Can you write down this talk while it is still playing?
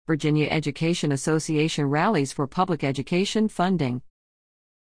Virginia Education Association rallies for public education funding.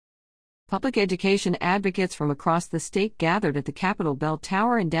 Public education advocates from across the state gathered at the Capitol Bell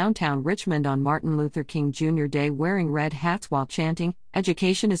Tower in downtown Richmond on Martin Luther King Jr. Day wearing red hats while chanting,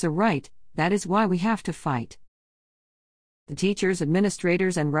 "Education is a right, that is why we have to fight." The teachers,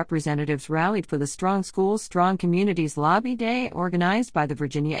 administrators, and representatives rallied for the Strong Schools, Strong Communities Lobby Day organized by the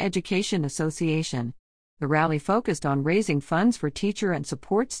Virginia Education Association. The rally focused on raising funds for teacher and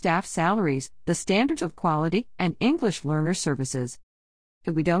support staff salaries, the standards of quality, and English learner services.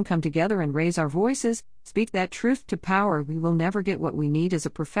 If we don't come together and raise our voices, speak that truth to power, we will never get what we need as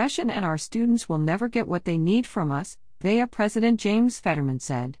a profession and our students will never get what they need from us, VEA President James Fetterman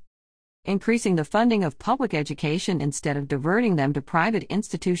said. Increasing the funding of public education instead of diverting them to private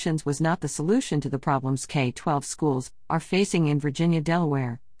institutions was not the solution to the problems K-12 schools are facing in Virginia,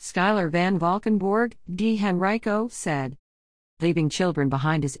 Delaware, Schuyler Van Valkenborg, D. Henrico, said. Leaving children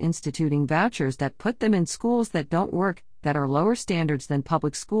behind is instituting vouchers that put them in schools that don't work, that are lower standards than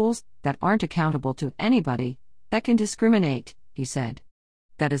public schools, that aren't accountable to anybody, that can discriminate, he said.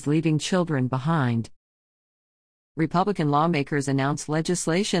 That is leaving children behind. Republican lawmakers announced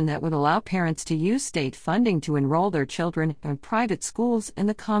legislation that would allow parents to use state funding to enroll their children in private schools in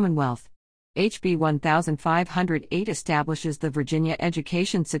the Commonwealth. HB 1508 establishes the Virginia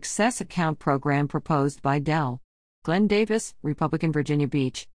Education Success Account program proposed by Del. Glenn Davis, Republican, Virginia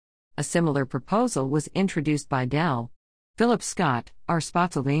Beach. A similar proposal was introduced by Del. Philip Scott, R.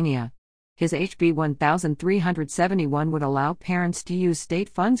 Spotsylvania. His HB 1371 would allow parents to use state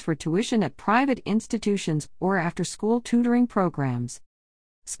funds for tuition at private institutions or after-school tutoring programs.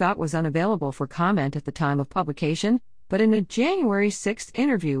 Scott was unavailable for comment at the time of publication, but in a January 6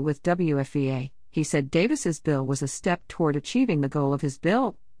 interview with WFVA, he said Davis's bill was a step toward achieving the goal of his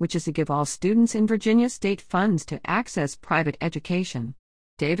bill, which is to give all students in Virginia state funds to access private education.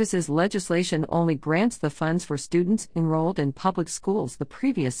 Davis's legislation only grants the funds for students enrolled in public schools the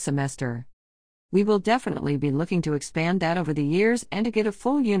previous semester. We will definitely be looking to expand that over the years and to get a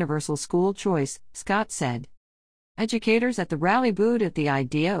full universal school choice, Scott said. Educators at the rally booed at the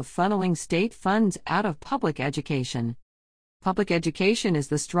idea of funneling state funds out of public education. Public education is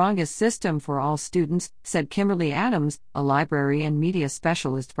the strongest system for all students, said Kimberly Adams, a library and media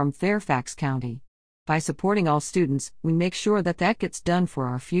specialist from Fairfax County. By supporting all students, we make sure that gets done for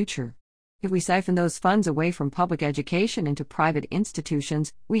our future. If we siphon those funds away from public education into private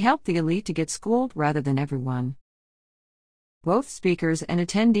institutions, we help the elite to get schooled rather than everyone. Both speakers and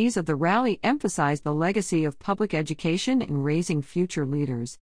attendees of the rally emphasized the legacy of public education in raising future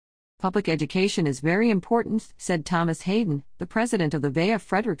leaders. Public education is very important, said Thomas Hayden, the president of the VEA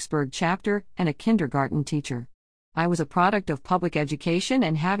Fredericksburg chapter and a kindergarten teacher. I was a product of public education,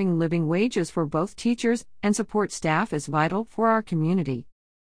 and having living wages for both teachers and support staff is vital for our community.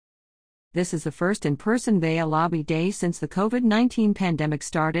 This is the first in-person VEA Lobby Day since the COVID-19 pandemic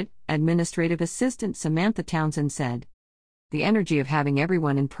started, Administrative Assistant Samantha Townsend said. The energy of having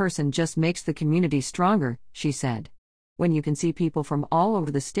everyone in person just makes the community stronger, she said. When you can see people from all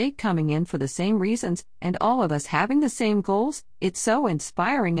over the state coming in for the same reasons, and all of us having the same goals, it's so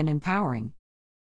inspiring and empowering.